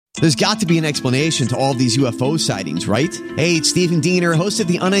There's got to be an explanation to all of these UFO sightings, right? Hey, it's Stephen Diener, host of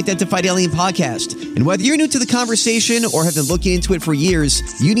the Unidentified Alien Podcast. And whether you're new to the conversation or have been looking into it for years,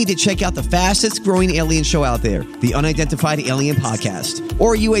 you need to check out the fastest growing alien show out there, the Unidentified Alien Podcast,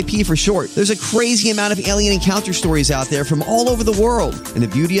 or UAP for short. There's a crazy amount of alien encounter stories out there from all over the world. And the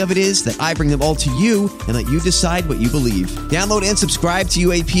beauty of it is that I bring them all to you and let you decide what you believe. Download and subscribe to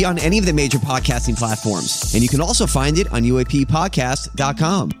UAP on any of the major podcasting platforms. And you can also find it on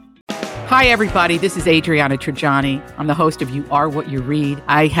UAPpodcast.com. Hi, everybody. This is Adriana Trajani. I'm the host of You Are What You Read.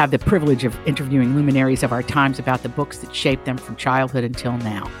 I have the privilege of interviewing luminaries of our times about the books that shaped them from childhood until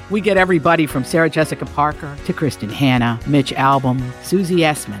now. We get everybody from Sarah Jessica Parker to Kristen Hanna, Mitch Albom, Susie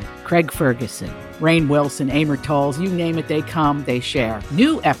Essman, Craig Ferguson, Rainn Wilson, Amor Tolls, you name it, they come, they share.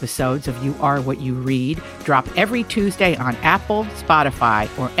 New episodes of You Are What You Read drop every Tuesday on Apple, Spotify,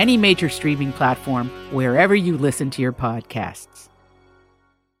 or any major streaming platform wherever you listen to your podcasts.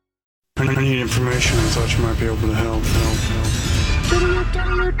 I need information. I thought you might be able to help.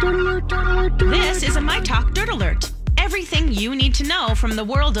 This is a My Talk Dirt Alert. Everything you need to know from the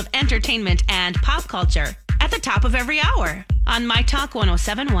world of entertainment and pop culture at the top of every hour on My Talk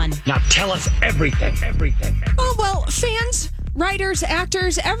 107.1. Now tell us everything. Oh, well, fans, writers,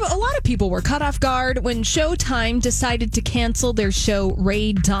 actors, a lot of people were caught off guard when Showtime decided to cancel their show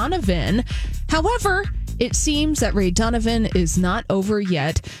Ray Donovan. However, it seems that Ray Donovan is not over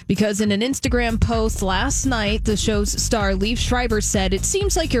yet, because in an Instagram post last night, the show's star Liev Schreiber said, "It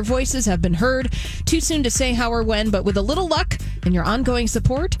seems like your voices have been heard. Too soon to say how or when, but with a little luck and your ongoing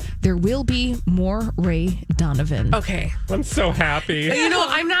support, there will be more Ray Donovan." Okay. I'm so happy. You know,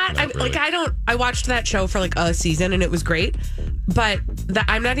 I watched that show for like a season and it was great, but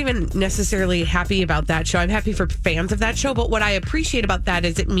I'm not even necessarily happy about that show. I'm happy for fans of that show, but what I appreciate about that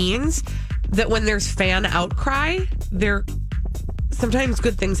is it means that when there's fan outcry, sometimes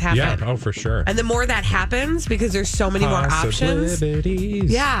good things happen. Yeah, oh, for sure. And the more that happens, because there's so many more options.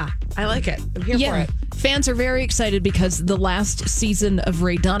 Yeah, I like it. I'm here for it. Fans are very excited because the last season of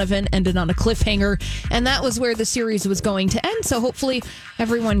Ray Donovan ended on a cliffhanger, and that was where the series was going to end. So hopefully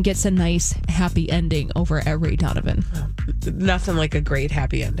everyone gets a nice, happy ending over at Ray Donovan. Nothing like a great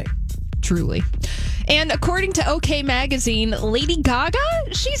happy ending. Truly. And according to OK Magazine, Lady Gaga,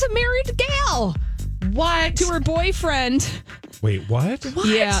 she's a married gal. What? To her boyfriend. Wait, what?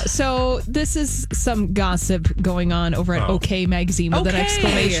 Yeah, so this is some gossip going on over at OK Magazine with an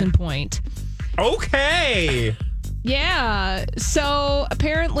exclamation point. Okay. Yeah, so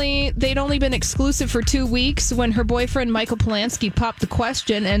apparently they'd only been exclusive for 2 weeks when her boyfriend Michael Polanski popped the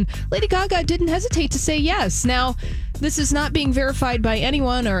question, and Lady Gaga didn't hesitate to say yes. Now, this is not being verified by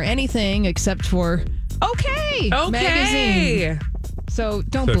anyone or anything except for OK Magazine. So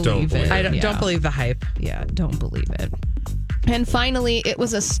don't believe it. I don't believe the hype. Yeah, don't believe it. And finally, it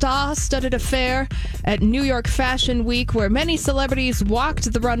was a star-studded affair at New York Fashion Week where many celebrities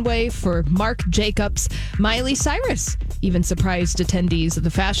walked the runway for Marc Jacobs. Miley Cyrus even surprised attendees of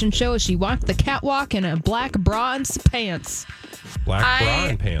the fashion show as she walked the catwalk in a black bra and pants. Black bra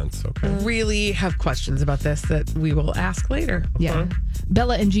and pants, okay. Really have questions about this that we will ask later. Yeah.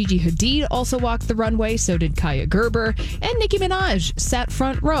 Bella and Gigi Hadid also walked the runway, so did Kaya Gerber, and Nicki Minaj sat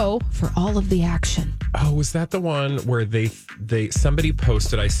front row for all of the action. Oh, was that the one where somebody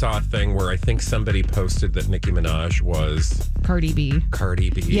posted, I saw a thing where I think somebody posted that Nicki Minaj was Cardi B.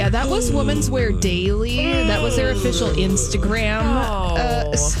 Yeah, that was Women's Wear Daily. That was their official Instagram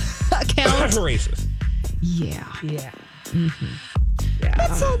account. Racist. Yeah. Mm-hmm. Yeah.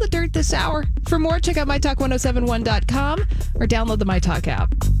 That's all the dirt this hour. For more, check out mytalk1071.com or download the MyTalk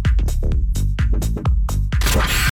app.